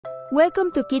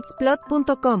Welcome to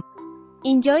kidsplot.com.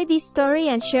 Enjoy this story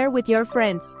and share with your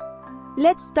friends.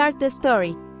 Let's start the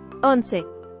story. 11.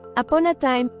 Upon a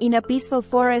time, in a peaceful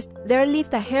forest, there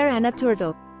lived a hare and a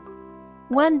turtle.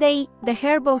 One day, the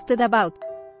hare boasted about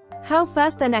how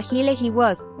fast and agile he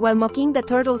was, while mocking the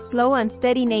turtle's slow and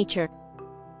steady nature.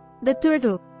 The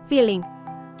turtle, feeling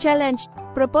challenged,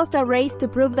 proposed a race to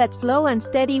prove that slow and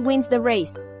steady wins the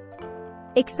race.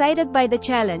 Excited by the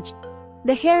challenge,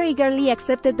 the hare eagerly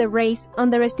accepted the race,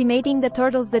 underestimating the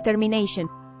turtle's determination.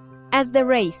 As the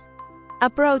race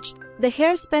approached, the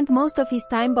hare spent most of his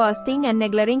time boasting and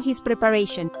neglecting his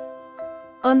preparation.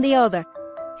 On the other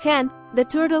hand, the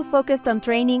turtle focused on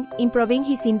training, improving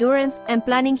his endurance, and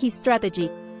planning his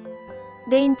strategy.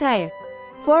 The entire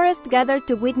forest gathered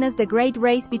to witness the great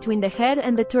race between the hare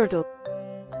and the turtle.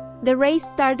 The race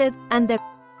started, and the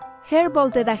hare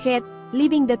bolted ahead,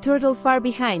 leaving the turtle far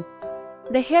behind.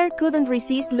 The hare couldn't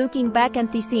resist looking back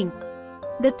and teasing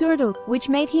the turtle, which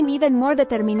made him even more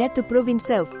determined to prove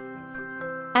himself.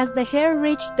 As the hare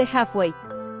reached the halfway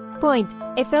point,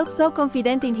 he felt so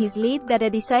confident in his lead that he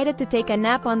decided to take a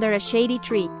nap under a shady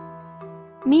tree.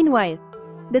 Meanwhile,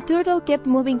 the turtle kept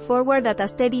moving forward at a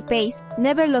steady pace,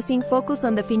 never losing focus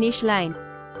on the finish line.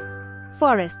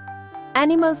 Forest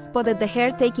animals spotted the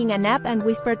hare taking a nap and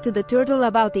whispered to the turtle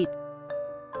about it.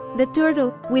 The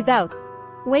turtle, without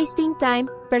wasting time,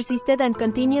 persisted and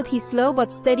continued his slow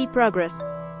but steady progress.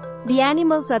 The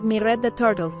animals admired the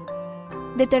turtle's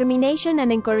determination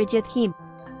and encouraged him.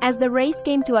 As the race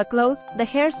came to a close, the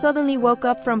hare suddenly woke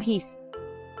up from his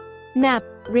nap,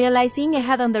 realizing he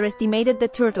had underestimated the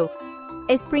turtle.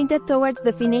 He sprinted towards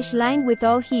the finish line with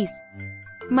all his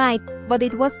might, but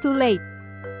it was too late.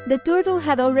 The turtle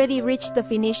had already reached the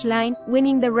finish line,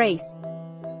 winning the race.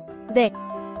 The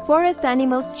forest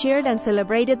animals cheered and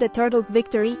celebrated the turtle's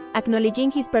victory,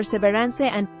 acknowledging his perseverance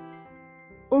and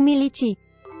humility.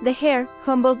 The hare,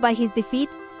 humbled by his defeat,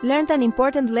 learned an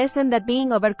important lesson that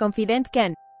being overconfident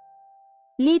can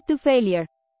lead to failure.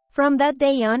 From that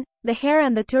day on, the hare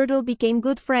and the turtle became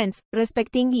good friends,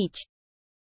 respecting each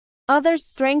other's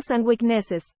strengths and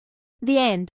weaknesses. The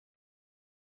end.